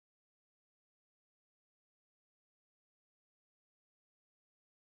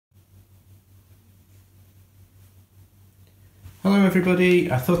Hello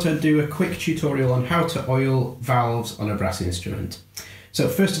everybody, I thought I'd do a quick tutorial on how to oil valves on a brass instrument. So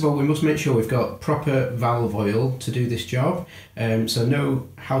first of all, we must make sure we've got proper valve oil to do this job. So no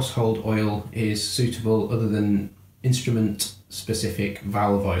household oil is suitable other than instrument specific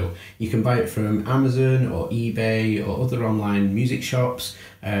valve oil. You can buy it from Amazon or eBay or other online music shops,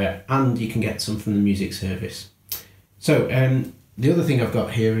 and you can get some from the music service. So the other thing I've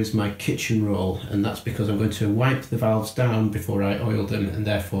got here is my kitchen roll, and that's because I'm going to wipe the valves down before I oil them and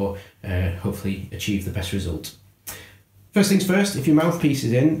therefore hopefully achieve the best result. First things first, if your mouthpiece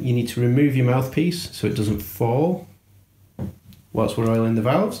is in, you need to remove your mouthpiece so it doesn't fall whilst we're oiling the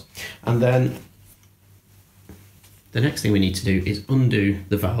valves. And then the next thing we need to do is undo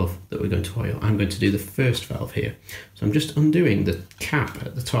the valve that we're going to oil. I'm going to do the first valve here. So I'm just undoing the cap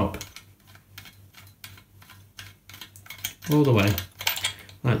at the top, all the way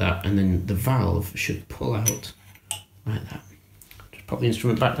like that, and then the valve should pull out like that. Just pop the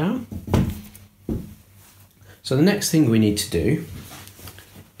instrument back down. So the next thing we need to do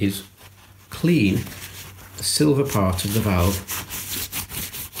is clean the silver part of the valve,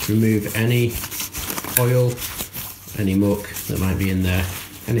 remove any oil, any muck that might be in there,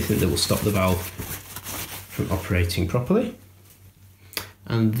 anything that will stop the valve from operating properly.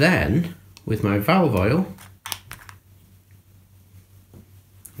 And then with my valve oil,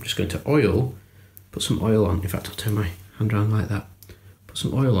 I'm just going to put some oil on. In fact, I'll turn my hand around like that. Put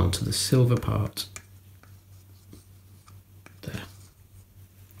some oil onto the silver part there.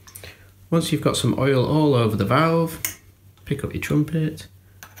 Once you've got some oil all over the valve, pick up your trumpet,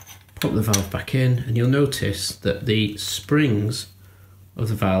 pop the valve back in, and you'll notice that the springs of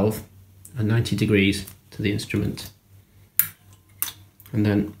the valve are 90 degrees to the instrument. And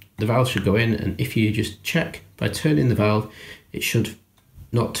then the valve should go in, and if you just check by turning the valve, it should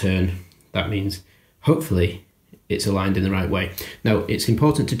not turn. That means hopefully it's aligned in the right way. Now it's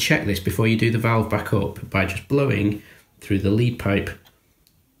important to check this before you do the valve back up by just blowing through the lead pipe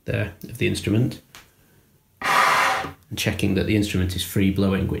there of the instrument and checking that the instrument is free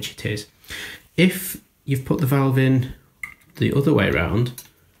blowing, which it is. If you've put the valve in the other way around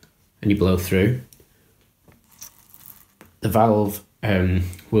and you blow through, the valve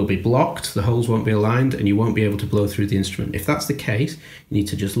will be blocked, the holes won't be aligned, and you won't be able to blow through the instrument. If that's the case, you need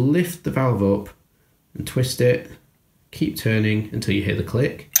to just lift the valve up and twist it, keep turning until you hear the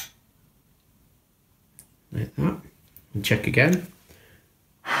click, like that, and check again,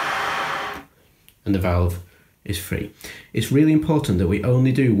 and the valve is free. It's really important that we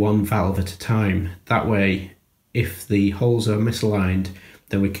only do one valve at a time. That way, if the holes are misaligned,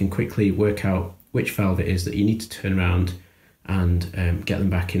 then we can quickly work out which valve it is that you need to turn around and get them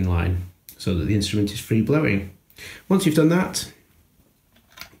back in line so that the instrument is free blowing. Once you've done that,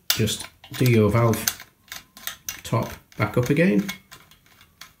 just do your valve top back up again,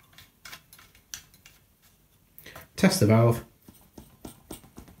 test the valve,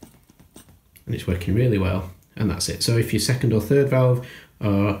 and it's working really well, and that's it. So if your second or third valve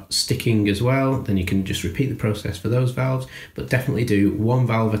are sticking as well, then you can just repeat the process for those valves, but definitely do one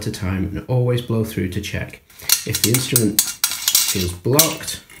valve at a time and always blow through to check. If the instrument feels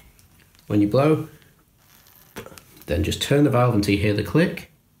blocked when you blow, then just turn the valve until you hear the click.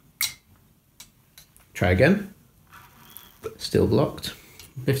 Try again, still blocked,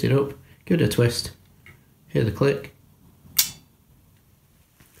 lift it up, give it a twist, hear the click,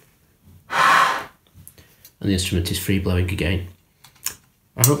 and the instrument is free blowing again.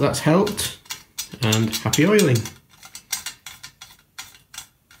 I hope that's helped, and happy oiling.